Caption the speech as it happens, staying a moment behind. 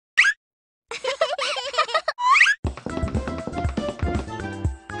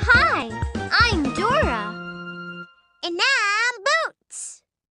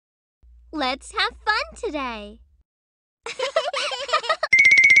Let's have fun today.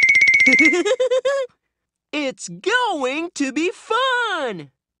 It's going to be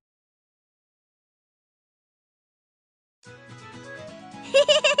fun!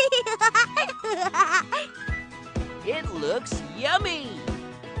 It looks yummy!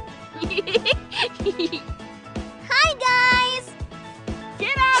 Hi, guys!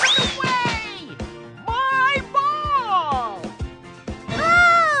 Get out of the way! My ball!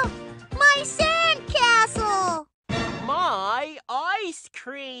 Oh! My sandcastle! My ice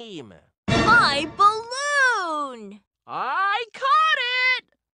cream! My balloon! I caught it!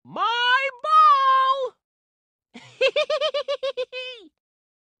 My ball!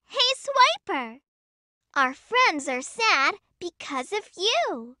 Hey, Swiper! Our friends are sad because of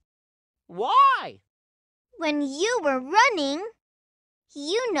you. Why? When you were running,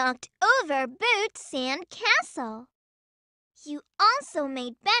 you knocked over Boots' sandcastle. You also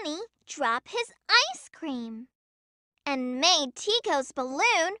made Benny drop his ice cream and made Tico's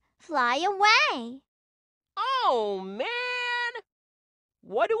balloon fly away. Oh, man!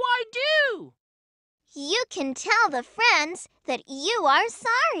 What do I do? You can tell the friends that you are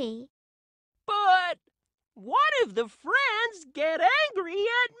sorry. But what if the friends get angry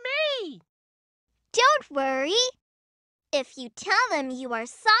at me? Don't worry. If you tell them you are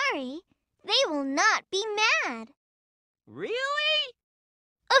sorry, they will not be mad. Really?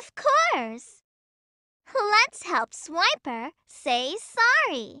 Of course. Let's help Swiper say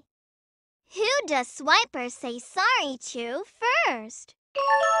sorry. Who does Swiper say sorry to first?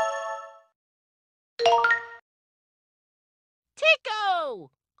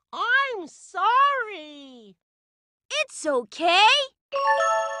 Tico! I'm sorry! It's okay.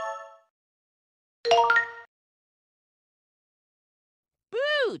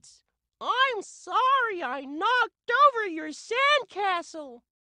 Boots! I'm sorry I knocked over your sandcastle.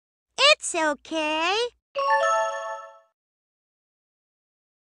 It's okay.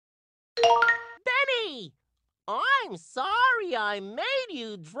 Benny! I'm sorry I made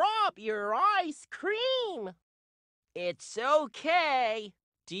you drop your ice cream. It's okay.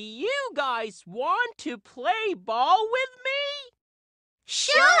 Do you guys want to play ball with me?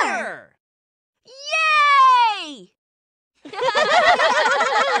 Sure! Yay!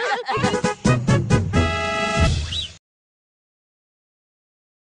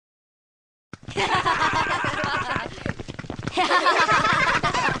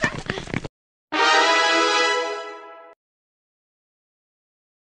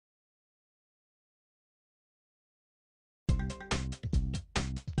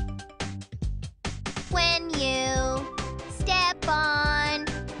 When you step on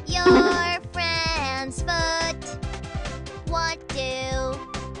your friend's foot, what do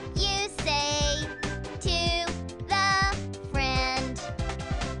you say to the friend?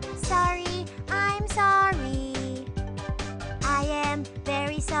 Sorry, I'm sorry. I am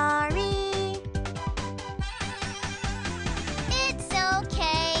very sorry. It's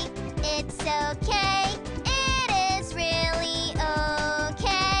okay, it's okay. It is really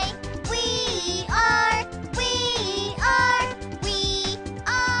okay. We are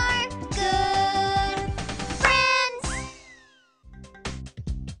good friends.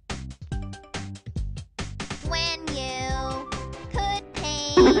 When you put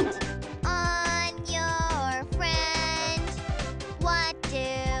paint on your friend, what do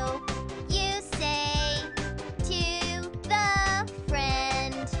you say to the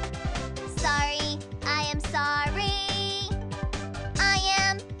friend? Sorry, I am sorry. I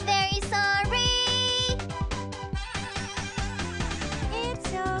am very sorry. It's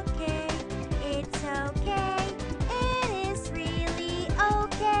okay, it's okay. It is really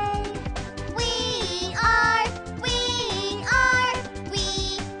okay. We are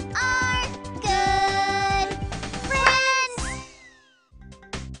good friends.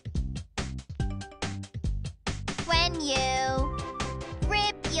 When you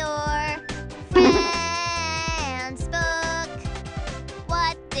rip your friend's book,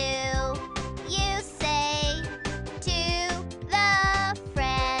 what do you say to the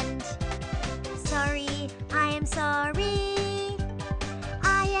friend? Sorry, I am sorry.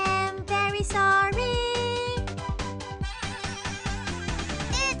 I am very sorry.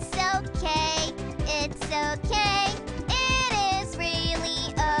 It's okay, it's okay. It is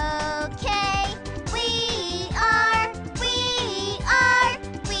really okay. We are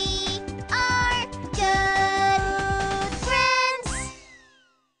good friends.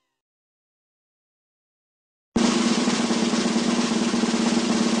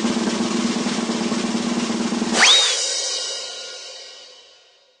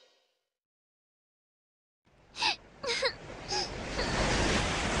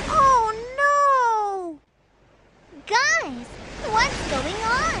 going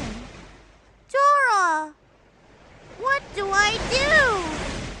on? Dora! What do I do?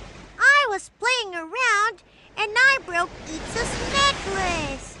 I was playing around and I broke Itza's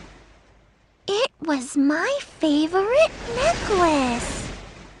necklace. It was my favorite necklace.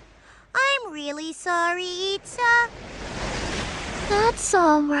 I'm really sorry, Itza. That's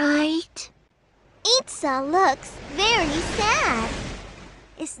all right. Itza looks very sad.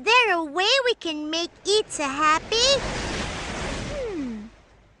 Is there a way we can make Itza happy?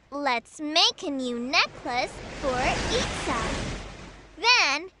 Let's make a new necklace for Itza.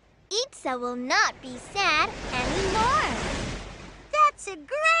 Then, Itza will not be sad anymore. That's a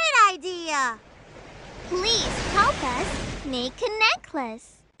great idea. Please help us make a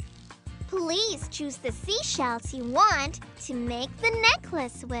necklace. Please choose the seashells you want to make the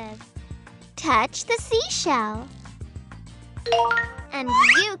necklace with. Touch the seashell. And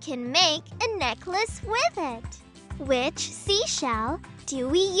you can make a necklace with it. Which seashell do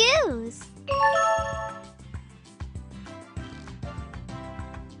we use?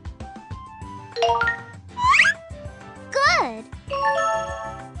 Good!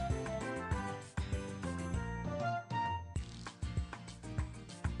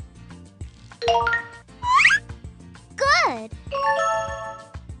 Good!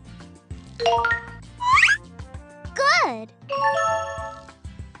 Good!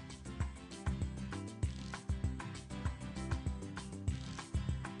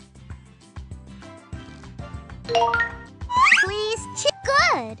 Please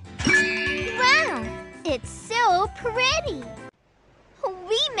Good! Wow! It's so pretty!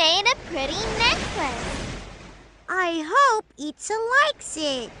 We made a pretty necklace! I hope Itza likes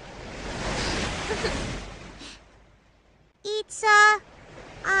it. Itza,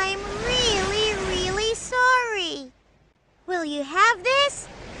 I'm really sorry. Will you have this?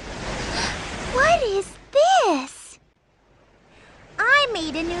 What is this? I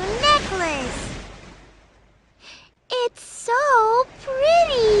made a new necklace. It's so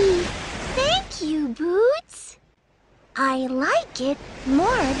pretty! Thank you, Boots. I like it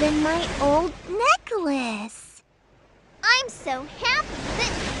more than my old necklace. I'm so happy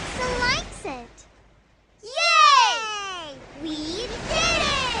that Itza likes it.